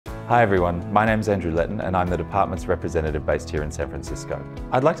Hi everyone, my name's Andrew Letton and I'm the department's representative based here in San Francisco.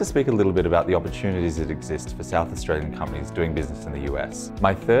 I'd like to speak a little bit about the opportunities that exist for South Australian companies doing business in the US.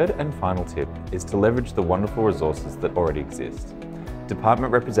 My third and final tip is to leverage the wonderful resources that already exist.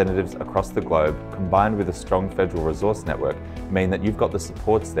 Department representatives across the globe, combined with a strong federal resource network, mean that you've got the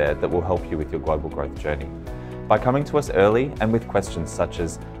supports there that will help you with your global growth journey. By coming to us early and with questions such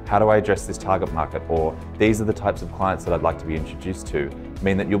as, how do I address this target market? Or these are the types of clients that I'd like to be introduced to,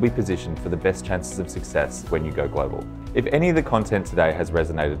 mean that you'll be positioned for the best chances of success when you go global. If any of the content today has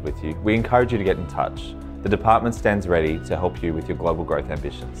resonated with you, we encourage you to get in touch. The department stands ready to help you with your global growth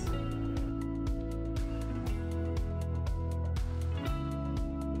ambitions.